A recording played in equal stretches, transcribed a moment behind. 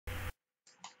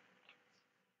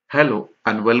Hello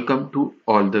and welcome to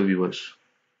all the viewers.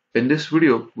 In this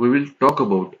video, we will talk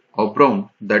about obround,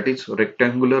 that is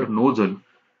rectangular nozzle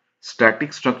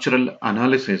static structural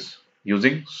analysis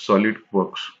using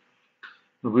SolidWorks.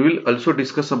 We will also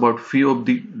discuss about few of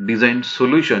the design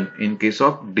solution in case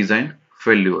of design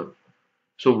failure.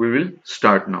 So we will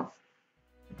start now.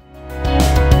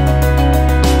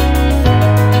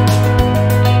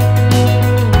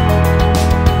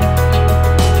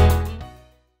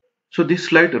 So this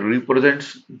slide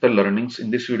represents the learnings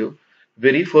in this video.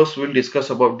 Very first we'll discuss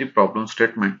about the problem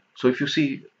statement. So if you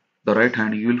see the right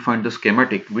hand, you will find the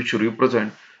schematic which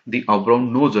represent the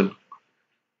obround nozzle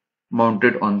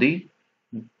mounted on the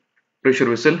pressure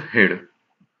vessel head.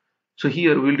 So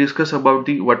here we'll discuss about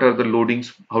the what are the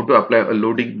loadings, how to apply a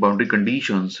loading boundary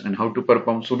conditions and how to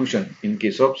perform solution in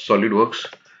case of SolidWorks.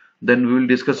 Then we will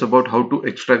discuss about how to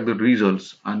extract the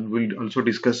results, and we'll also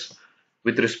discuss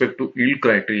with respect to yield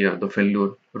criteria, the failure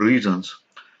reasons,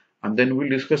 and then we'll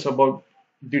discuss about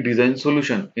the design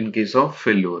solution in case of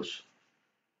failures.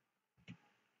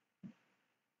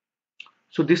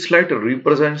 So this slide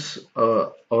represents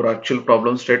our actual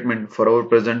problem statement for our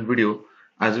present video.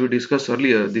 As we discussed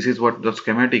earlier, this is what the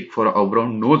schematic for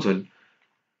obround nozzle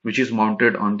which is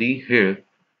mounted on the head.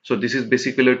 So this is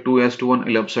basically a 2:1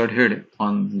 ellipsoid head.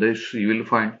 On this you will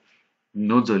find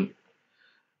nozzle.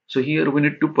 So here we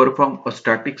need to perform a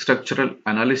static structural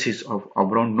analysis of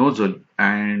obround nozzle,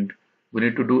 and we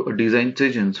need to do a design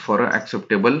changes for an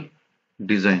acceptable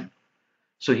design.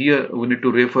 So here we need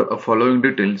to refer a following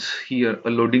details. Here a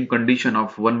loading condition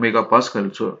of 1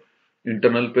 megapascal, so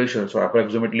internal pressure, so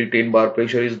approximately 10 bar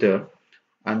pressure is there,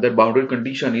 and the boundary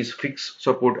condition is fixed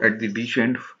support at the dish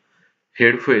end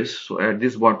head face. So at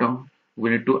this bottom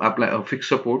we need to apply a fixed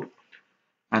support,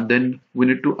 and then we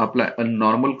need to apply a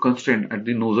normal constraint at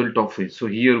the nozzle top face. So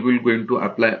here we're going to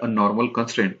apply a normal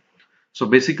constraint. So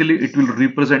basically it will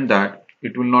represent that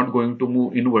it will not going to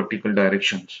move in vertical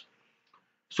directions.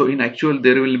 So in actual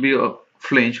there will be a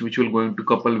flange which will going to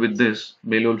couple with this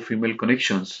male or female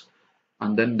connections,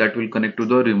 and then that will connect to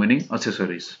the remaining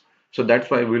accessories. So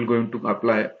that's why we're going to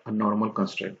apply a normal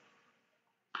constraint.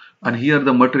 And here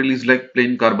the material is like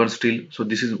plain carbon steel. So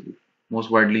this is most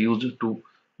widely used to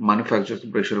manufacture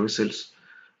pressure vessels.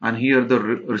 And here the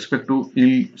respect to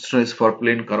yield stress for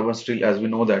plain carbon steel, as we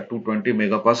know that 220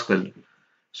 megapascal.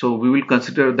 So we will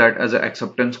consider that as an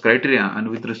acceptance criteria, and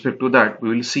with respect to that we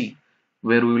will see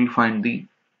where we will find the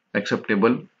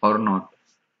acceptable or not.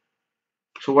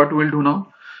 So what we will do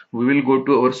now, we will go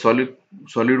to our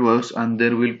SolidWorks, and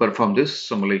there we will perform these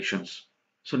simulations.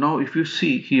 So now if you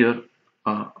see here,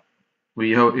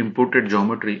 we have imported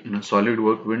geometry in a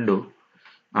SolidWorks window,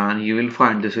 and you will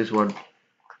find this is what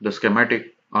the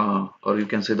schematic, or you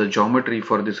can say the geometry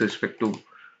for this respect to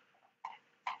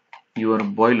your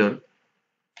boiler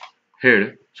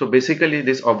head. So basically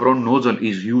this obround nozzle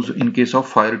is used in case of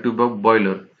fire tube of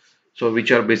boiler, so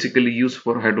which are basically used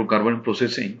for hydrocarbon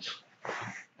processing,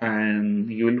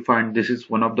 and you will find this is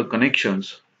one of the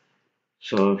connections.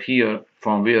 So here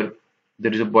from where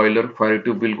there is a boiler, fire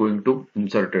tube will going to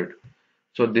inserted.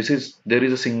 So there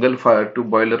is a single fire tube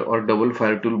boiler or double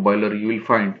fire tube boiler you will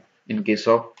find in case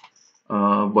of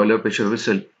boiler pressure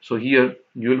vessel. So here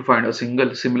you will find a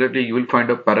single, similarly you will find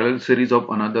a parallel series of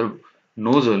another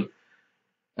nozzle,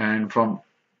 and from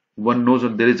one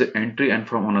nozzle there is an entry, and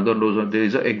from another nozzle there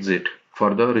is an exit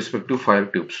for the respective fire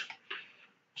tubes.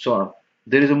 So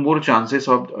there is a more chances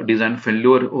of design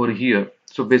failure over here.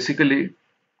 So basically,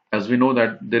 as we know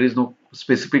that there is no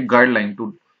specific guideline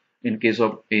to in case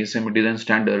of ASME design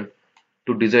standard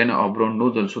to design a obround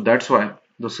nozzle. So that's why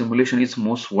the simulation is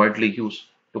most widely used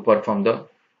to perform the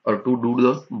or to do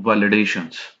the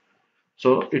validations.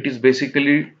 So it is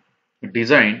basically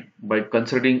designed by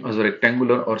considering as a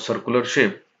rectangular or circular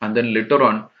shape, and then later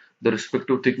on the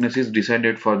respective thickness is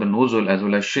decided for the nozzle as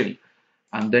well as shell,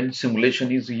 and then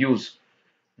simulation is used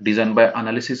designed by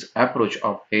analysis approach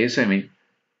of ASME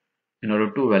in order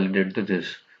to validate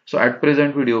this. So at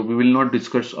present video we will not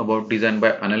discuss about design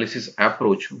by analysis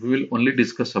approach. We will only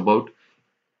discuss about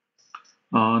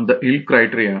the yield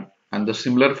criteria, and the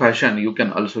similar fashion you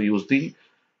can also use the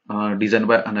design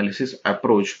by analysis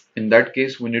approach. In that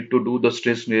case we need to do the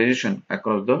stress variation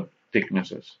across the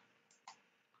thicknesses.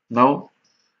 Now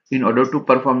in order to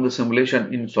perform the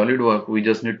simulation in SolidWorks, we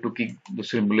just need to keep the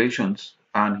simulations,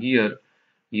 and here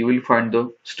you will find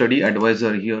the study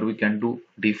advisor. Here we can do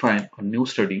define a new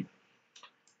study,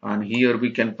 and here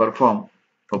we can perform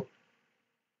a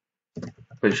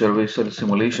pressure vessel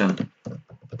simulation,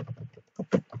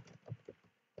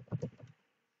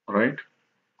 right?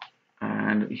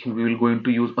 And we will going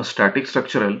to use a static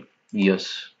structural,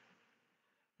 yes.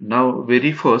 Now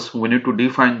very first we need to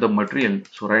define the material.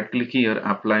 So right click here,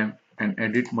 apply and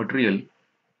edit material.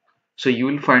 So you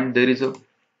will find there is a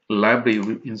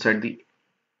library inside the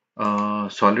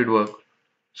SolidWorks.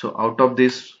 So out of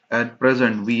this, at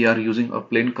present we are using a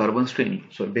plain carbon string.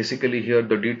 So basically here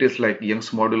the details like Young's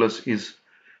modulus is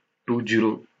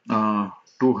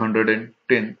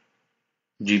 210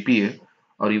 GPa,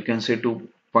 or you can say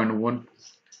 2.1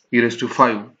 e raised to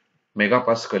 5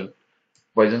 megapascal.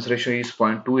 Poisson's ratio is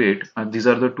 0.28, and these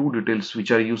are the two details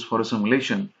which are used for a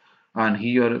simulation. And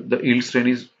here the yield strain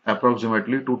is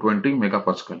approximately 220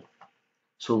 megapascal.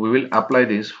 So we will apply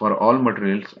this for all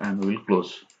materials and we will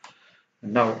close.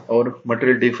 Now our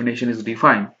material definition is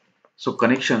defined. So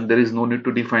connection, there is no need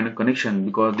to define a connection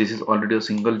because this is already a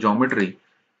single geometry.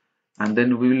 And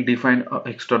then we will define an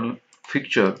external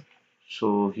fixture.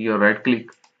 So here right click,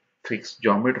 fix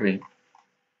geometry.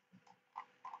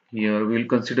 Here we will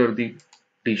consider the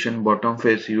Titian bottom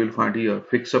face. You will find here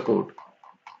fix support.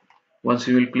 Once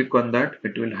you will click on that,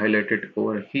 it will highlight it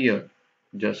over here.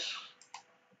 Just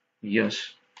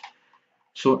yes.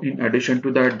 So in addition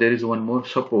to that, there is one more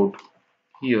support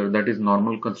here, that is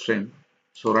normal constraint.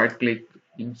 So right click,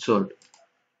 insert,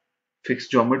 fix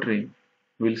geometry.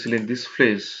 We'll select this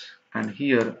face, and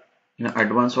here in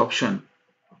advanced option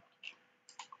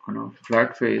on a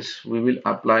flat face we will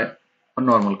apply a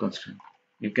normal constraint.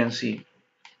 You can see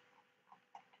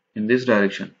in this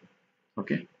direction.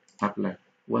 Okay, apply.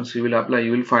 Once you will apply,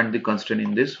 you will find the constraint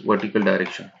in this vertical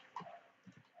direction.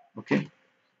 Okay,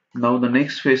 now the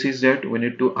next phase is that we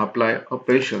need to apply a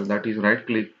pressure, that is right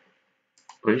click,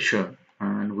 pressure,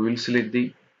 and we will select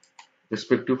the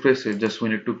respective faces. Just we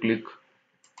need to click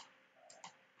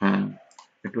and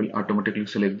it will automatically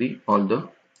select the all the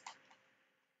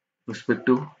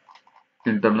respective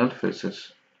internal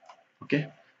faces. Okay,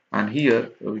 and here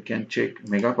we can check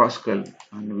megapascal,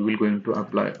 and we will going to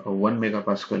apply a 1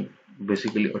 megapascal,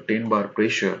 basically a 10 bar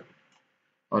pressure,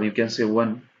 or you can say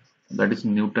 1, that is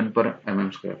Newton per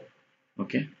mm square.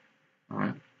 Okay,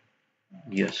 and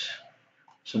yes.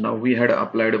 So now we had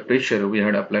applied a pressure, we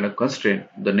had applied a constraint.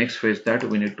 The next phase that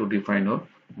we need to define a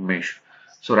mesh.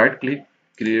 So right click,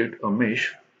 create a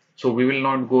mesh. So we will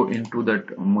not go into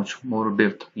that much more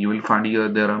depth. You will find here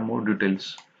there are more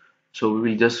details. So we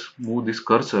will just move this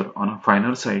cursor on a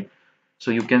finer side.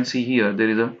 So you can see here there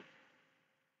is a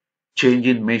change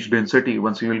in mesh density.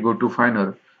 Once you will go to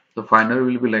finer, the finer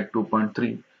will be like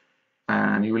 2.3,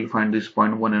 and you will find this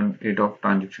 0.1 and 8 of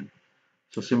transition.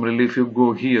 So similarly, if you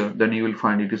go here, then you will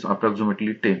find it is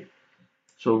approximately 10.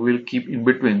 So we'll keep in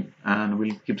between and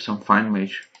we'll keep some fine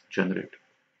mesh generate.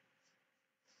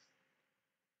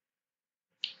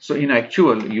 So in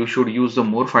actual, you should use the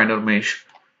more finer mesh,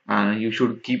 and you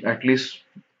should keep at least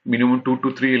minimum 2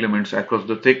 to 3 elements across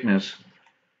the thickness.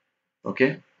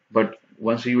 Okay, but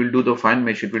once you will do the fine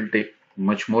mesh, it will take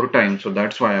much more time. So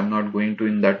that's why I'm not going to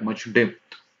in that much depth.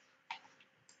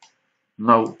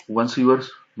 Now, once your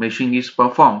meshing is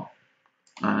performed,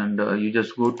 and you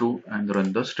just go to and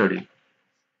run the study.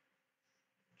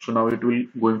 So now it will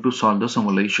going to solve the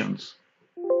simulations.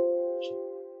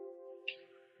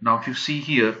 Now if you see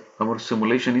here, our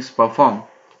simulation is performed,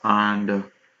 and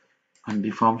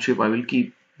the form shape I will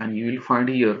keep, and you will find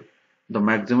here the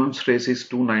maximum stress is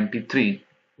 293.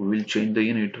 We will change the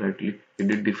unit, right click,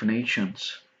 edit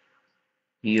definitions.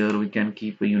 Here we can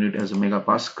keep a unit as a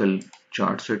megapascal.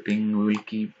 Chart setting we will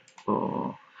keep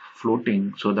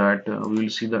floating, so that we will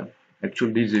see the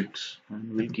actual digits,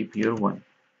 and we'll keep here 1.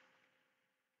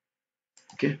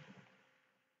 Okay,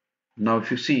 now if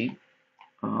you see,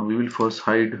 we will first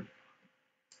hide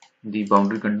the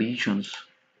boundary conditions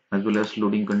as well as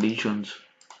loading conditions,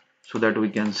 so that we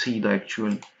can see the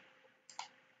actual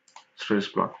stress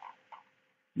plot.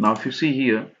 Now if you see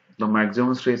here, the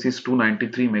maximum stress is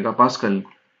 293 megapascal,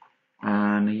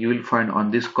 and you will find on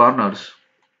these corners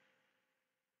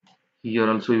here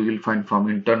also you will find from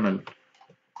internal.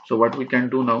 So what we can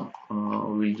do now,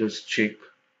 we'll just check,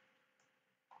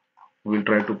 we'll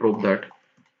try to probe that.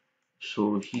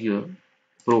 So here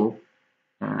probe,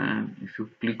 and if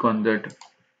you click on that,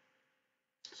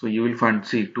 so you will find,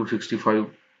 see,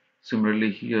 265.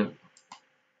 Similarly here,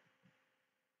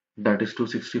 that is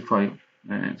 265,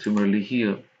 and similarly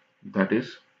here, that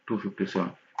is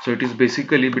 257. So it is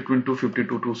basically between 250 to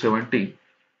 270.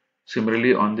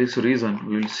 Similarly on this region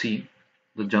we will see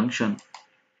the junction,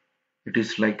 it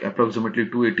is like approximately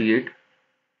 288.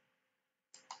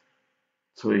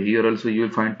 So here also you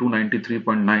will find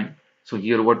 293.9. So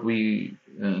here what we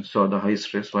saw the high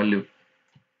stress value.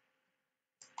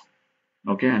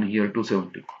 Okay, and here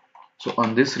 270. So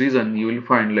on this region you will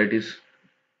find that is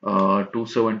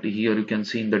 270. Here you can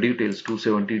see in the details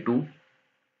 272,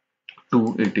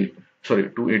 280, sorry,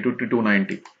 280 to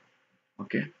 290.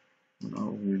 Okay, now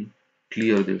we'll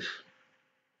clear this.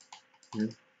 We'll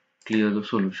clear the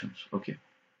solutions. Okay,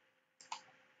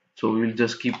 so we will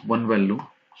just keep one value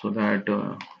so that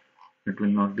it will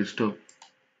not disturb.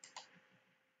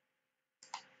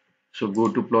 So go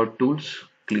to plot tools,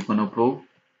 click on a probe,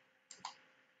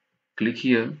 click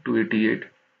here 288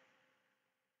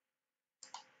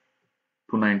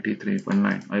 to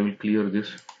 93.9. I will clear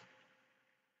this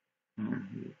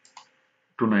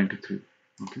to 93.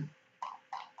 Okay.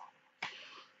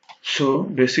 So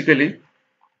basically,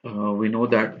 we know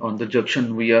that on the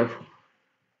junction we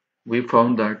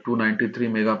found that 293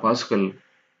 megapascal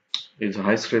is a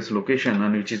high stress location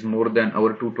and which is more than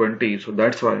our 220. So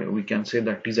that's why we can say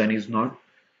that design is not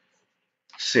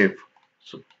safe.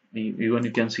 So even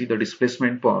you can see the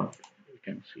displacement part. You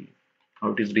can see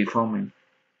how it is deforming.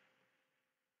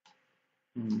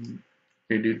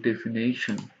 Edit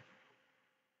definition,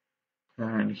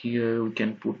 and here we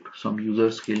can put some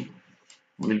user scale.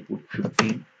 We'll put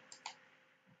 15,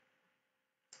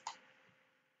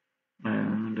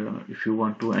 and if you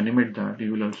want to animate that,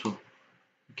 you will also,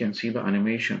 you can see the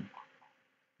animation.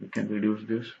 You can reduce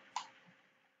this.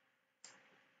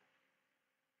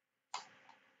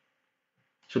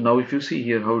 So now if you see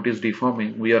here how it is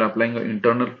deforming, we are applying an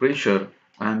internal pressure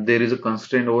and there is a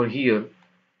constraint over here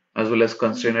as well as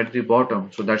constraint at the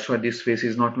bottom. So that's why this face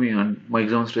is not moving and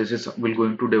maximum stresses will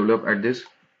going to develop at this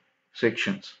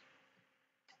sections.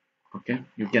 Okay,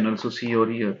 you can also see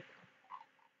over here.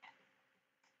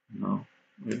 Now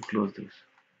we'll close this.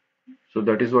 So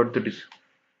that is what the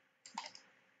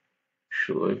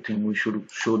so I think we should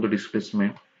show the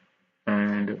displacement,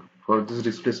 and for this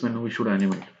displacement we should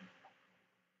animate.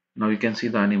 Now you can see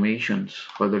the animations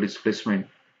for the displacement,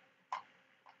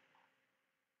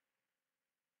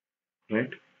 right?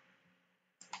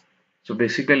 So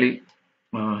basically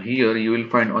here you will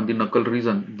find on the knuckle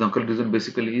region. Knuckle region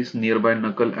basically is nearby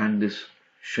knuckle and this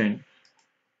shin.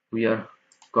 We are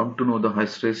come to know the high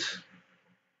stress.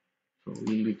 So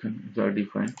we can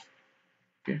define.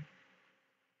 Okay.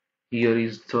 Here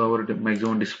is our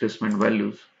maximum displacement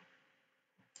values.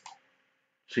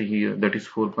 See here that is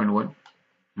 4.1,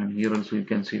 and here also you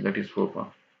can see that is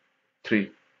 4.3.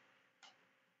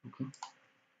 Okay.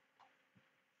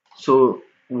 So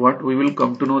what we will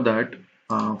come to know that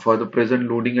for the present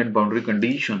loading and boundary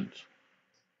conditions,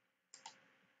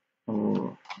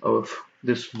 of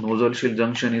this nozzle shell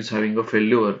junction is having a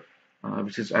failure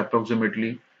which is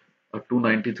approximately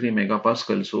 293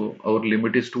 megapascal. So our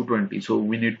limit is 220. So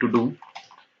we need to do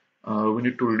we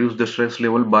need to reduce the stress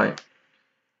level by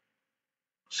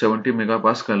 70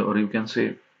 megapascal, or you can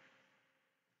say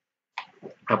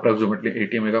approximately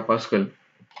 80 megapascal,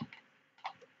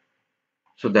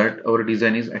 so that our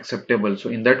design is acceptable. So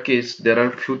in that case there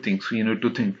are few things you need to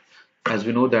think. As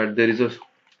we know that there is a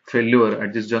failure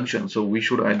at this junction, so we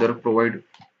should either provide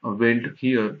a weld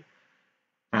here,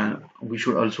 and we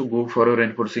should also go for a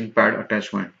reinforcing pad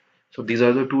attachment. So these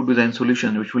are the two design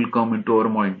solutions which will come into our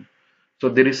mind. So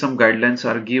there is some guidelines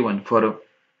are given for a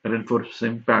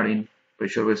reinforcing pad in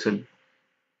pressure vessel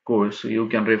course, so you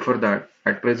can refer that.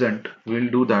 At present we will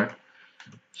do that.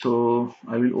 So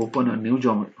I will open a new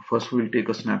geometry. First we will take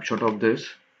a snapshot of this.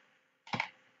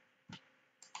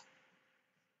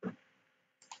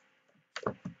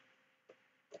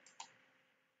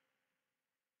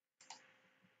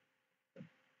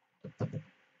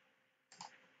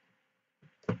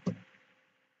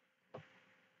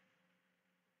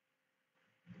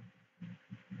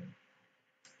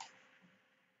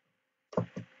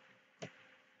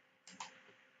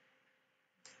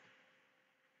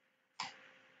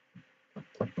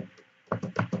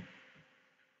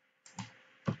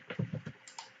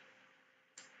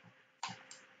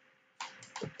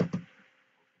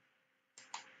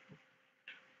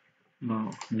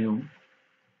 Now new.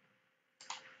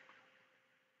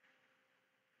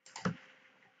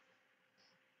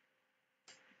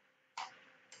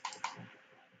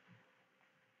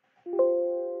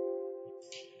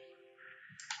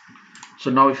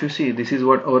 So now if you see, this is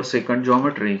what our second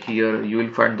geometry. Here you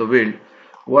will find the weld.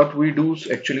 What we do is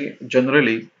actually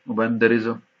generally when there is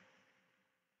a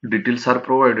details are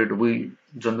provided, we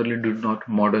generally do not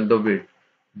model the weld,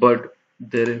 but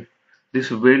this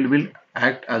weld will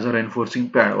act as a reinforcing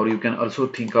pad, or you can also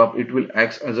think of it will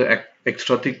act as a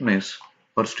extra thickness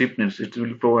or stiffness. It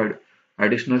will provide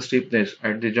additional stiffness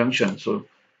at the junction. So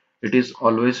it is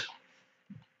always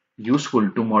useful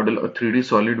to model a 3D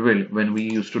solid weld when we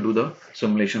used to do the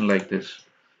simulation like this.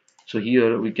 So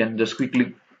here we can just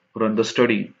quickly run the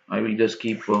study. I will just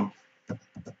keep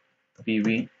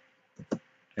PV,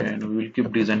 and we will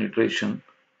keep design iteration.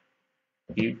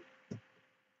 ETR1.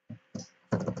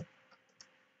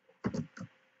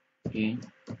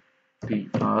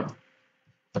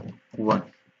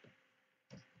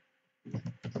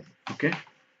 Okay.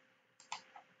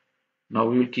 Now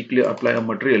we will quickly apply a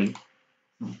material,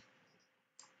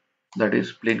 that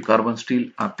is plain carbon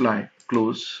steel, apply,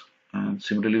 close, and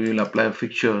similarly we will apply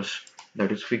fixtures,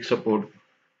 that is fixed support.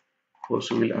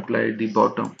 First we will apply the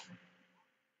bottom.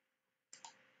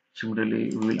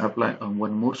 Similarly we will apply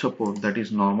one more support, that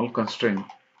is normal constraint,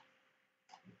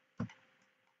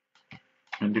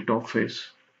 and the top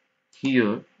face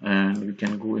here, and we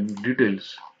can go in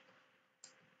details.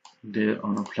 There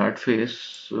on a flat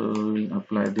face, we'll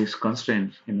apply these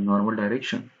constraints in normal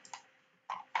direction.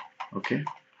 Okay,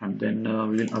 and then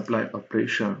we will apply a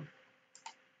pressure.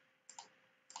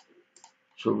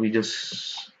 So we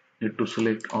just need to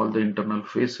select all the internal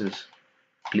faces,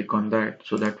 click on that,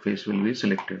 so that face will be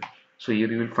selected. So here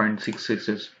you will find 6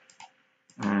 faces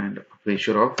and a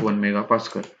pressure of 1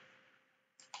 megapascal.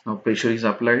 Now pressure is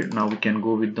applied. Now we can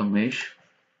go with the mesh.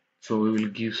 So we will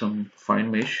give some fine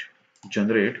mesh,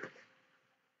 generate.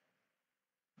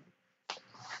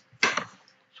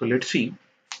 So let's see.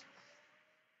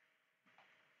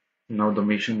 Now the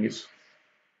meshing is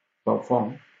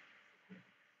performed.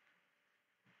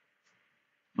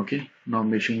 Okay, now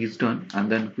meshing is done, and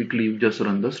then quickly you just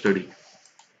run the study.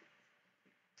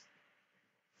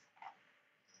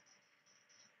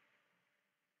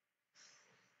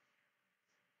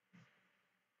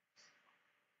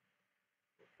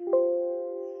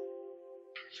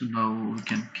 So now we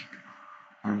can,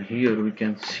 and here we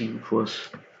can see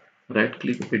first right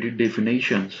click edit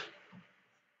definitions.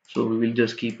 So we will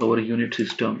just keep our unit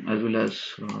system as well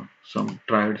as some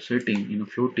triad setting in a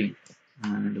floating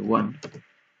and one.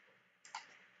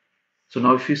 So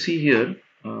now if you see here,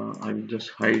 I will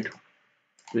just hide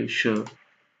pressure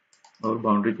or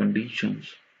boundary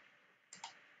conditions.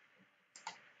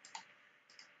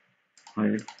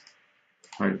 Hide.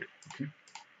 Okay.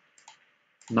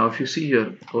 Now if you see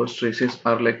here, our stresses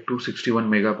are like 261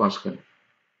 megapascal.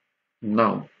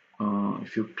 Now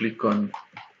if you click on,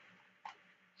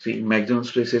 see, maximum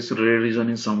stresses region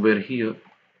is somewhere here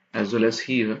as well as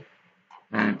here,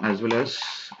 and as well as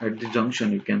at the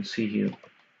junction you can see here.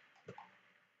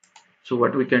 So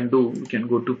what we can do, we can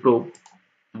go to probe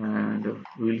and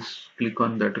we'll click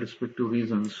on that respective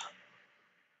regions.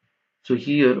 So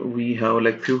here we have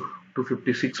like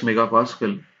 256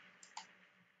 megapascal,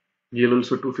 here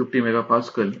also 250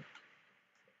 megapascal,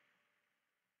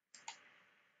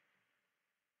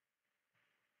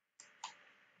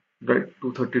 right,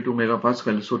 232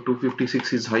 megapascal. So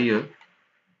 256 is higher.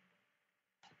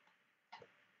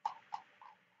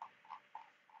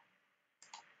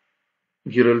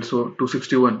 Here also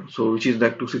 261, so which is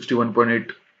like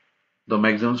 261.8, the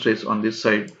maximum stress on this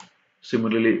side.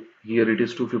 Similarly here it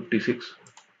is 256,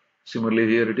 similarly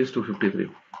here it is 253.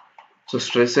 So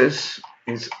stresses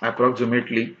is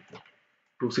approximately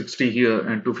 260 here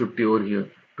and 250 over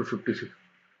here, 256.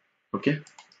 Okay,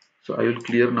 so I will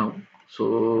clear now.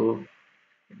 So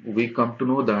we come to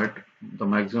know that the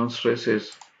maximum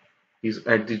stresses is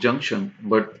at the junction,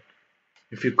 but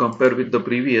if you compare with the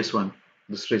previous one,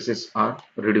 the stresses are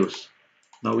reduced.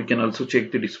 Now we can also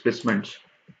check the displacements.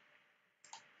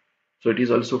 So it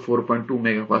is also 4.2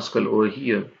 megapascal over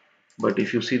here, but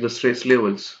if you see the stress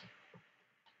levels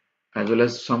as well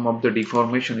as some of the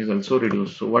deformation is also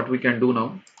reduced. So what we can do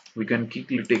now, we can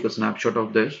quickly take a snapshot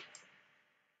of this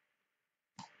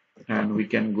and we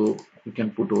can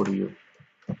put over here.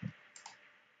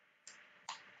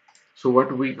 So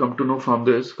what we come to know from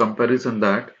this comparison,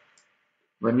 that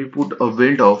when we put a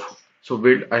weld of, so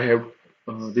weld, I have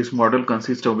this model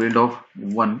consists of weld of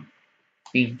 1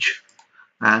 inch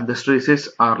and the stresses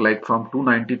are like from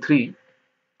 293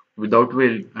 without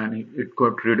weld and it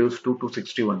got reduced to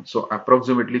 261. So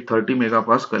approximately 30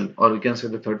 megapascal, or we can say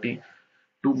the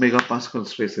 32 megapascal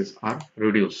stresses are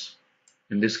reduced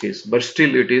in this case, but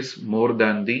still it is more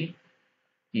than the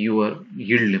your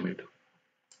yield limit.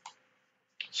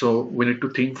 So we need to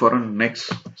think for a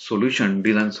next solution,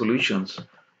 design solutions.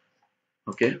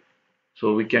 Okay,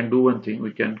 so we can do one thing,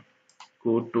 we can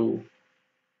go to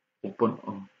open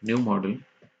a new model,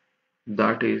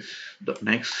 that is the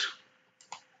next.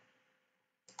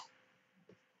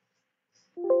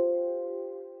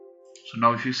 So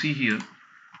now if you see here,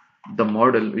 the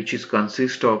model which is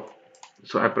consist of,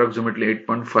 so approximately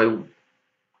 8.5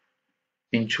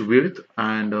 inch width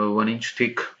and 1 inch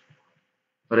thick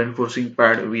reinforcing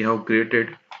pad we have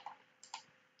created.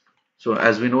 So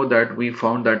as we know that we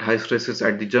found that high stresses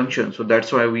at the junction, so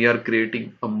that's why we are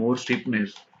creating a more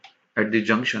steepness at the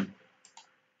junction.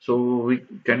 So we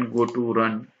can go to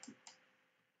run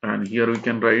and here we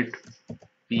can write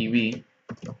PV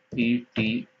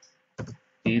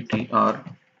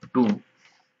ETR2.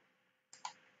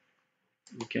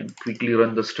 We can quickly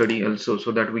run the study also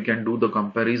so that we can do the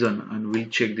comparison and we'll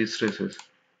check these stresses.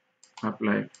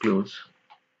 Apply, close,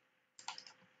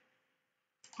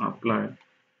 apply.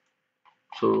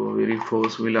 So very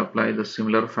first we'll apply the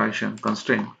similar fashion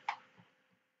constraint,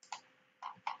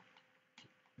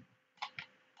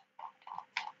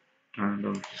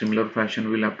 and similar fashion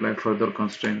we'll apply further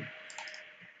constraint,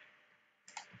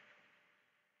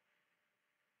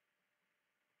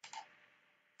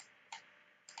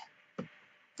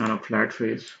 and a flat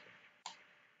face,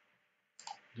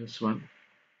 this one.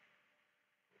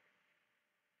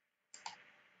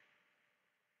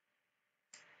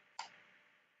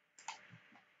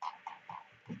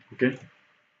 Okay,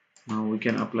 now we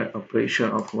can apply a pressure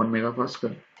of 1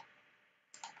 megapascal.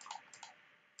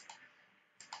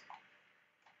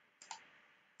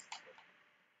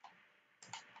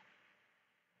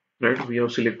 Right, we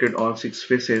have selected all 6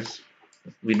 faces.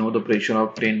 We know the pressure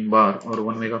of 10 bar or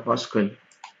 1 megapascal.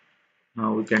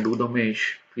 Now we can do the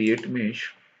mesh, create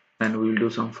mesh, and we will do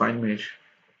some fine mesh.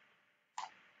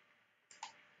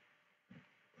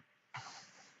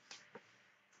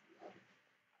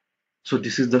 So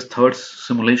this is the third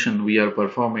simulation we are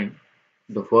performing.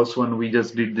 The first one we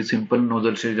just did the simple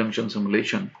nozzle shell junction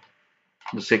simulation.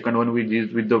 The second one we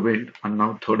did with the weld, and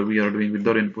now third we are doing with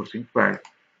the reinforcing pad.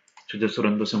 So just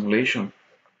run the simulation.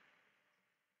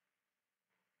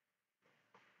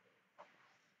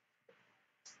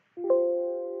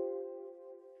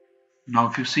 Now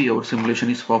if you see, our simulation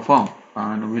is performed,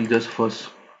 and we'll just first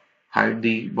hide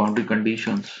the boundary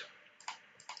conditions.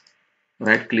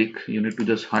 Right click, you need to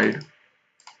just hide,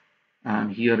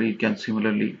 and here you can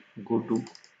similarly go to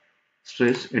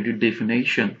stress edit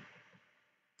definition.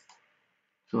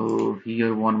 So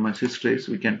here one message stress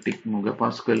we can take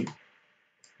megapascal.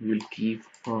 We will keep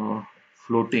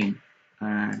floating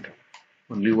and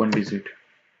only one digit,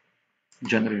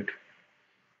 generate.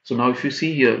 So now if you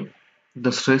see here,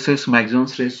 the stresses, maximum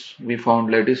stress we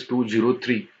found that is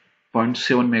 203.7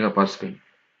 megapascal,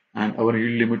 and our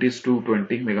yield limit is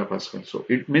 220 megapascal. So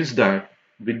it means that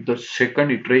with the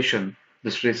second iteration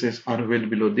the stresses are well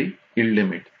below the yield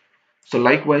limit. So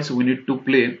likewise we need to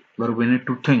play, or we need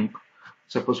to think.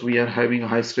 Suppose we are having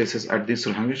high stresses at this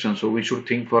transition, so we should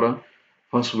think for a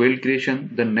first weld creation,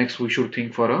 then next we should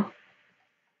think for a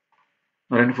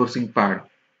reinforcing pad.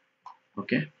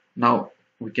 Okay, now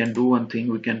we can do one thing,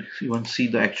 we can even see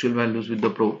the actual values with the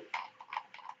probe.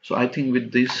 So I think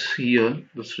with this here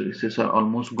the stresses are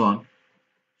almost gone.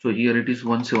 So here it is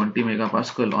 170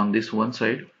 megapascal on this one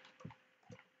side,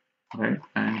 right,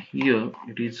 and here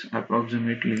it is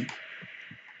approximately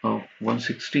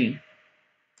 160,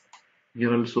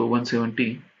 here also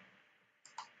 170,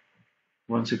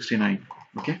 169.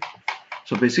 Okay,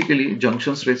 so basically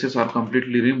junction stresses are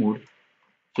completely removed.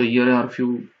 So here are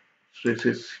few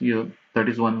stresses here, that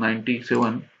is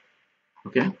 197.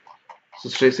 Okay, so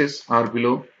stresses are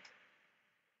below,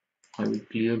 I will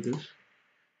clear this,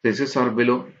 stresses are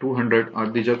below 200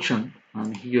 at the junction,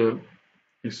 and here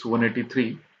is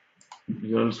 183,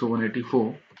 here also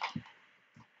 184,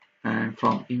 and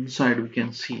from inside we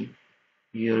can see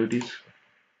here it is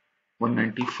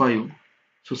 195.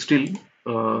 So still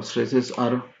stresses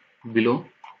are below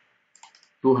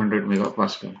 200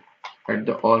 megapascal at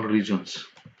the all regions.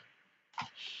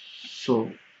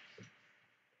 So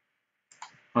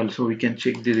also we can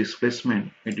check the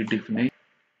displacement edit definition.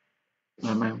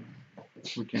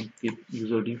 We can keep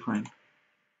user defined.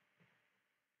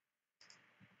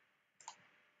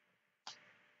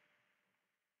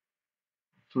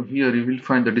 So here you will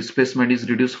find the displacement is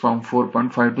reduced from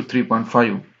 4.5 to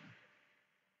 3.5.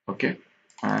 Okay,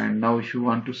 and now if you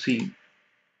want to see,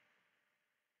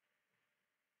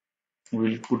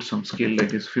 we'll put some scale like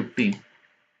this 50.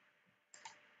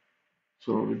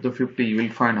 So with the 50 you will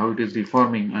find how it is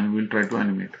deforming, and we'll try to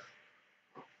animate.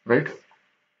 Right,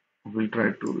 we'll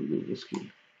try to reduce the scale.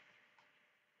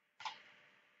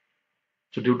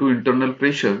 So due to internal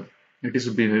pressure it is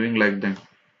behaving like that.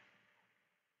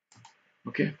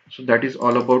 Okay, so that is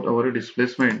all about our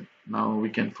displacement. Now we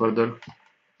can further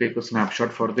take a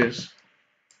snapshot for this.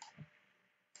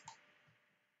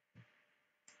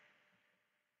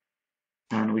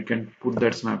 And we can put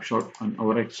that snapshot on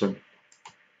our Excel.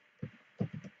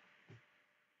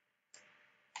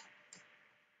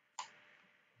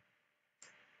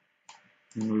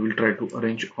 And we will try to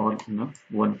arrange all in a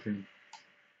one frame.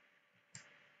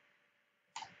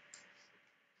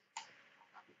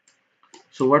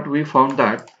 So what we found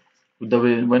that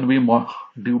when we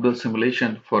do the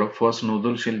simulation for a first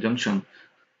nozzle shell junction,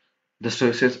 The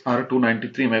stresses are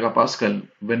 293 megapascal.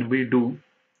 When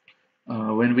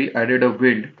we added a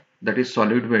weld, that is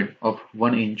solid weld of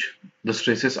 1 inch, the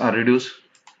stresses are reduced.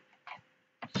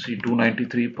 See,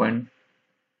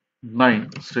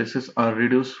 293.9 stresses are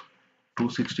reduced to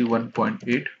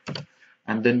 61.8,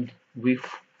 and then we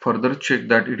further check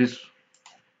that it is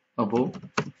above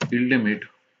yield limit.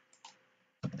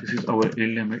 This is our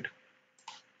yield limit.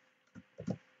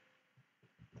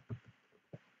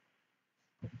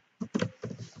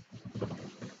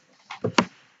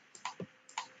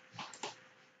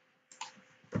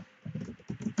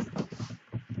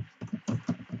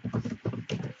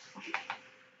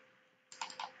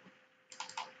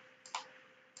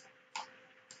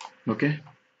 Okay,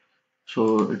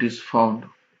 so it is found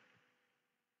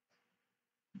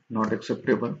not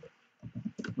acceptable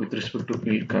with respect to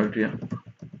yield criteria.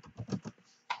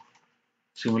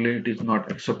 Similarly, it is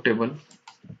not acceptable,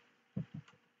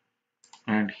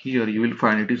 and here you will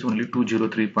find it is only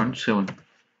 203.7.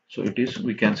 So it is,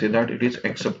 we can say that it is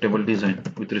acceptable design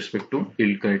with respect to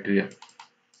yield criteria.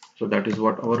 So that is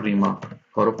what our remark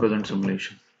for a present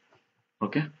simulation.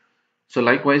 Okay, so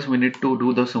likewise we need to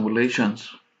do the simulations.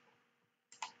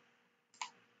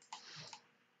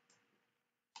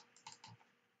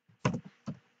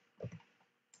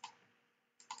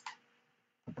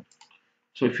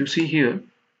 So if you see here,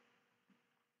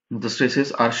 the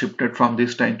stresses are shifted from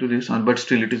this time to this one, but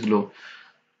still it is low.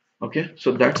 Okay,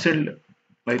 so that's it.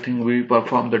 I think we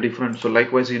perform the different. So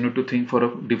likewise you need to think for a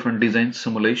different design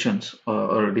simulations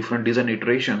or different design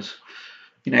iterations.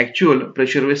 In actual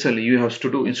pressure vessel, you have to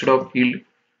do, instead of yield,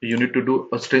 you need to do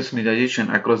a stress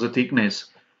energization across the thickness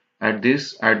at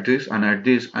this, and at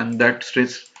this, and that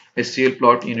stress SCL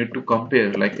plot you need to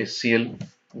compare, like SCL1.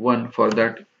 For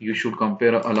that you should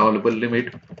compare allowable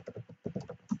limit,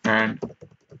 and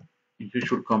you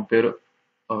should compare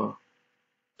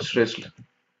stress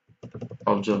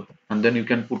observed, and then you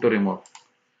can put a remark.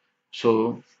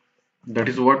 So that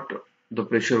is what the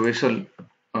pressure vessel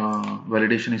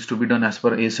validation is to be done as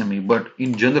per ASME. But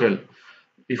in general,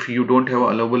 if you don't have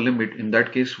a allowable limit, in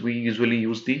that case we usually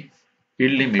use the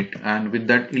yield limit, and with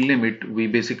that yield limit we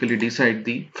basically decide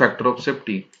the factor of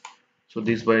safety. So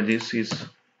this by this is,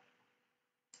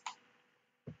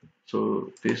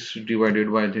 so this divided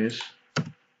by this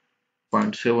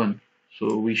 0.7,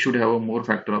 so we should have a more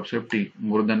factor of safety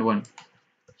more than 1.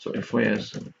 So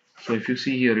FYS, so if you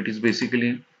see here, it is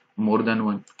basically more than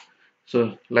 1.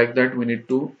 So like that we need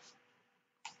to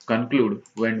conclude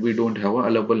when we don't have a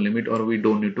allowable limit, or we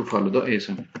don't need to follow the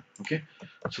ASM. Okay,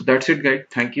 so that's it guys.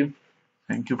 Thank you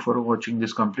for watching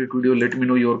this complete video. Let me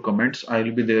know your comments. I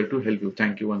will be there to help you.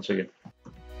 Thank you once again.